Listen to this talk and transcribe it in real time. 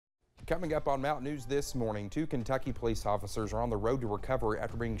Coming up on Mountain News this morning, 2 Kentucky police officers are on the road to recovery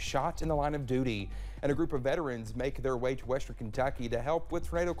after being shot in the line of duty, and a group of veterans make their way to Western Kentucky to help with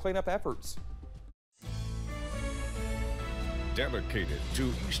tornado cleanup efforts. Dedicated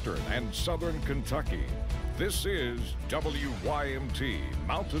to Eastern and Southern Kentucky, this is WYMT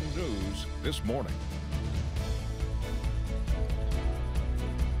Mountain News this morning.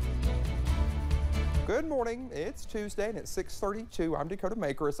 Good morning. It's Tuesday and it's 6:32. I'm Dakota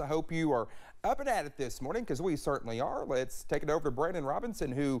Makris. I hope you are up and at it this morning, because we certainly are. Let's take it over to Brandon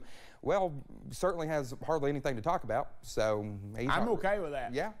Robinson, who, well, certainly has hardly anything to talk about. So I'm okay with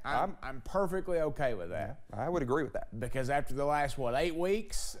that. Yeah, I'm perfectly okay with that. Yeah, I would agree with that. Because after the last, 8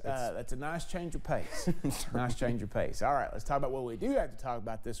 weeks, that's a nice change of pace. Nice change of pace. All right, let's talk about what we do have to talk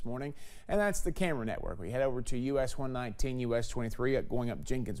about this morning, and that's the camera network. We head over to US 119, US 23, going up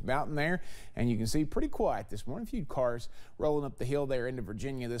Jenkins Mountain there, and you can see pretty quiet this morning. A few cars rolling up the hill there into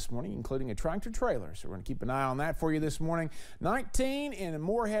Virginia this morning, including a tractor trailer. So we're going to keep an eye on that for you this morning. 19 in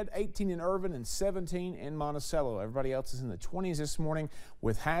Moorhead, 18 in Irvin, and 17 in Monticello. Everybody else is in the 20s this morning,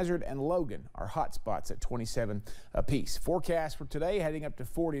 with Hazard and Logan, our hot spots, at 27 apiece. Forecast for today heading up to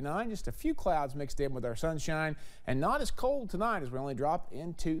 49. Just a few clouds mixed in with our sunshine, and not as cold tonight as we only drop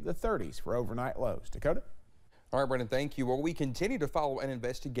into the 30s for overnight lows. Dakota? All right, Brandon, thank you. Well, we continue to follow an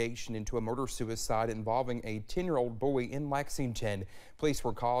investigation into a murder-suicide involving a 10-year-old boy in Lexington. Police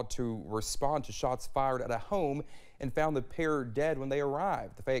were called to respond to shots fired at a home and found the pair dead when they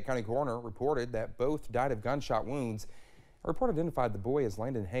arrived. The Fayette County coroner reported that both died of gunshot wounds. A report identified the boy as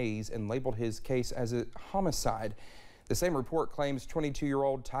Landon Hayes and labeled his case as a homicide. The same report claims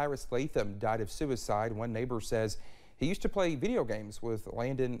 22-year-old Tyrus Latham died of suicide. One neighbor says he used to play video games with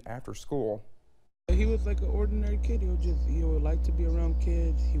Landon after school. He was like an ordinary kid. He would like to be around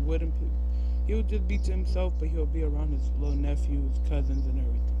kids. He would just be to himself, but he'll be around his little nephews, cousins, and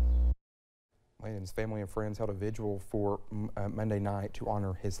everything. Landon's family and friends held a vigil for Monday night to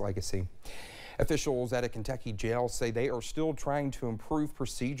honor his legacy. Officials at a Kentucky jail say they are still trying to improve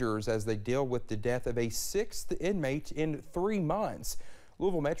procedures as they deal with the death of a 6th inmate in 3 months.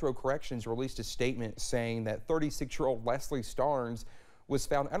 Louisville Metro Corrections released a statement saying that 36-year-old Leslie Starnes was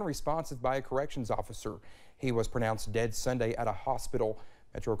found unresponsive by a corrections officer. He was pronounced dead Sunday at a hospital.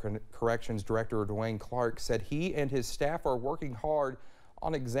 Metro Corrections Director Dwayne Clark said he and his staff are working hard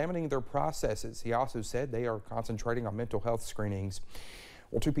on examining their processes. He also said they are concentrating on mental health screenings.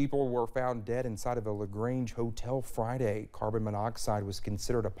 Well, 2 people were found dead inside of a LaGrange hotel Friday. Carbon monoxide was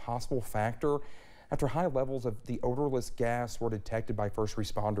considered a possible factor after high levels of the odorless gas were detected by first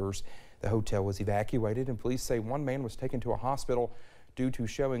responders. The hotel was evacuated, and police say 1 man was taken to a hospital due to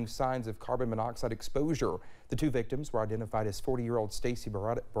showing signs of carbon monoxide exposure. The 2 victims were identified as 40-year-old Stacy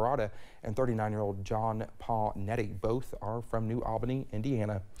Barada and 39-year-old John Paul Nettie. Both are from New Albany,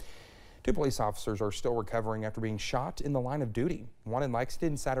 Indiana. 2 police officers are still recovering after being shot in the line of duty. One in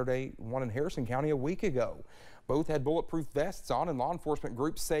Lexington Saturday, one in Harrison County a week ago. Both had bulletproof vests on, and law enforcement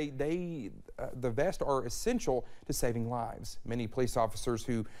groups say the vests are essential to saving lives. Many police officers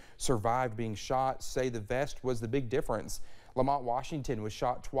who survived being shot say the vest was the big difference. Lamont Washington was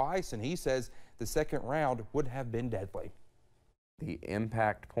shot twice, and he says the second round would have been deadly. The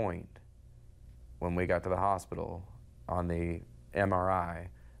impact point when we got to the hospital on the MRI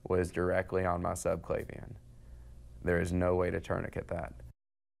was directly on my subclavian. There is no way to tourniquet that.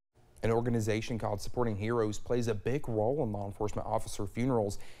 An organization called Supporting Heroes plays a big role in law enforcement officer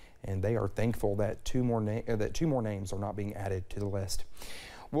funerals, and they are thankful that two more names are not being added to the list.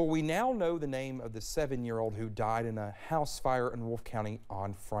 Well, we now know the name of the 7-year-old who died in a house fire in Wolfe County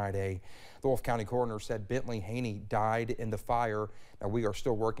on Friday. The Wolfe County coroner said Bentley Haney died in the fire. Now, we are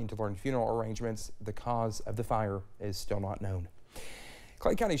still working to learn funeral arrangements. The cause of the fire is still not known.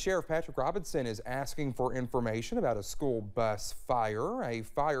 Clay County Sheriff Patrick Robinson is asking for information about a school bus fire. A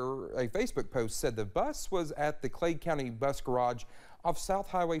Facebook post said the bus was at the Clay County Bus Garage off South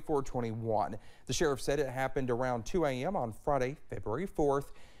Highway 421. The sheriff said it happened around 2 a.m. on Friday, February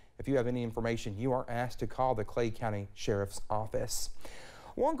 4th. If you have any information, you are asked to call the Clay County Sheriff's Office.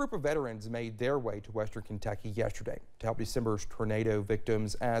 One group of veterans made their way to Western Kentucky yesterday to help December's tornado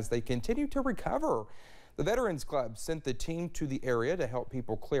victims as they continue to recover. The Veterans Club sent the team to the area to help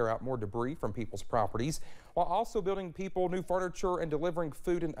people clear out more debris from people's properties, while also building people new furniture and delivering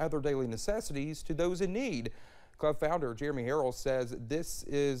food and other daily necessities to those in need. Club founder Jeremy Harrell says this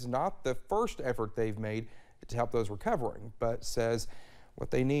is not the first effort they've made to help those recovering, but says what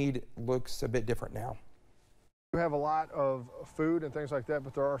they need looks a bit different now. We have a lot of food and things like that,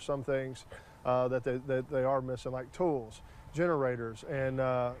 but there are some things that they are missing, like tools, generators, and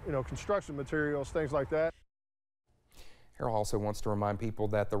construction materials, things like that. Carol also wants to remind people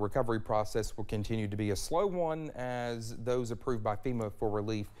that the recovery process will continue to be a slow one, as those approved by FEMA for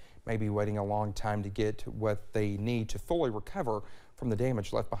relief may be waiting a long time to get what they need to fully recover from the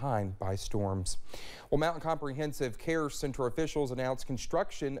damage left behind by storms. Well, Mountain Comprehensive Care Center officials announced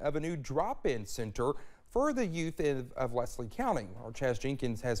construction of a new drop-in center for the youth of Leslie County. Our Chaz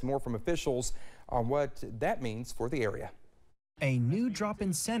Jenkins has more from officials on what that means for the area. A new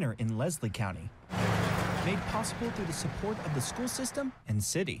drop-in center in Leslie County, made possible through the support of the school system and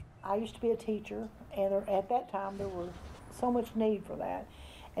city. I used to be a teacher, and at that time there was so much need for that.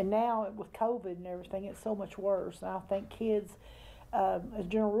 And now with COVID and everything, it's so much worse. And I think kids, as a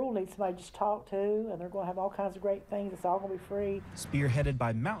general rule, need somebody to just talk to, and they're going to have all kinds of great things. It's all going to be free. Spearheaded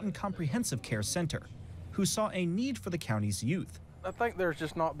by Mountain Comprehensive Care Center, who saw a need for the county's youth. I think there's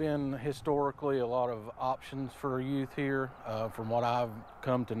just not been historically a lot of options for youth here, from what I've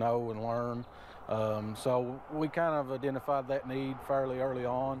come to know and learn. So we kind of identified that need fairly early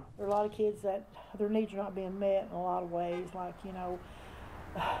on. There are a lot of kids that their needs are not being met in a lot of ways, like,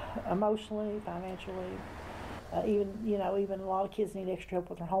 emotionally, financially. Even a lot of kids need extra help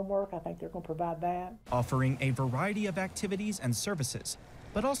with their homework. I think they're going to provide that. Offering a variety of activities and services,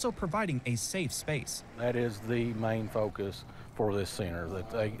 but also providing a safe space. That is the main focus for this center,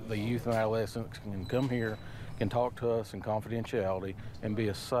 that the youth and adolescents can come here, can talk to us in confidentiality, and be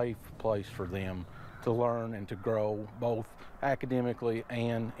a safe place for them to learn and to grow both academically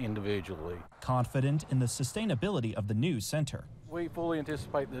and individually. Confident in the sustainability of the new center. We fully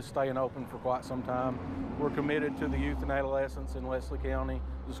anticipate this staying open for quite some time. We're committed to the youth and adolescents in Leslie County,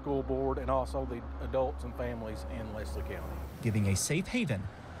 the school board, and also the adults and families in Leslie County. Giving a safe haven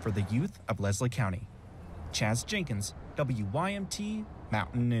for the youth of Leslie County. Chaz Jenkins, WYMT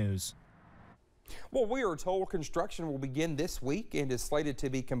Mountain News. Well, we are told construction will begin this week and is slated to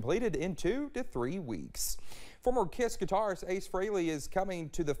be completed in 2 to 3 weeks. Former KISS guitarist Ace Frehley is coming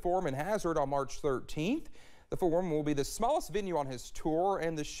to the Forum in Hazard on March 13th. The Forum will be the smallest venue on his tour,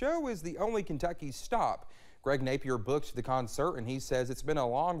 and the show is the only Kentucky stop. Greg Napier booked the concert, and he says it's been a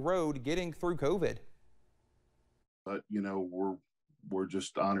long road getting through COVID. But, we're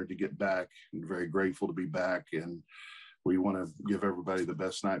just honored to get back and very grateful to be back, and we want to give everybody the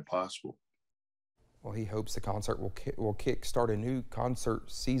best night possible. Well, he hopes the concert will kick-start a new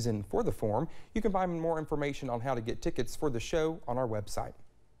concert season for the Forum. You can find more information on how to get tickets for the show on our website.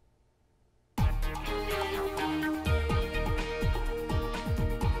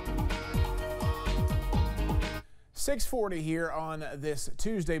 6:40 here on this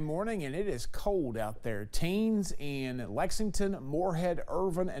Tuesday morning, and it is cold out there. Teens in Lexington, Moorhead,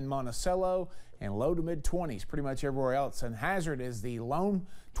 Irvin, and Monticello, and low to mid-20s pretty much everywhere else. And Hazard is the lone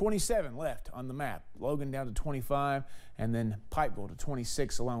 27 left on the map. Logan down to 25, and then Pikeville to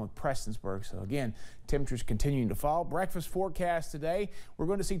 26 along with Prestonsburg. So again, temperatures continuing to fall. Breakfast forecast today, we're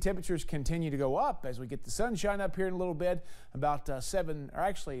going to see temperatures continue to go up as we get the sunshine up here in a little bit, about 7, or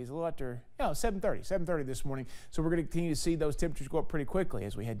actually it's a little after, 7:30 this morning. So we're going to continue to see those temperatures go up pretty quickly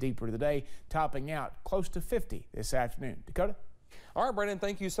as we head deeper into the day, topping out close to 50 this afternoon. Dakota? All right, Brandon,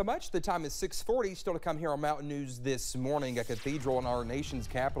 thank you so much. The time is 6:40. Still to come here on Mountain News this morning. A cathedral in our nation's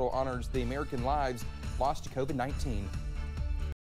capital honors the American lives lost to COVID-19.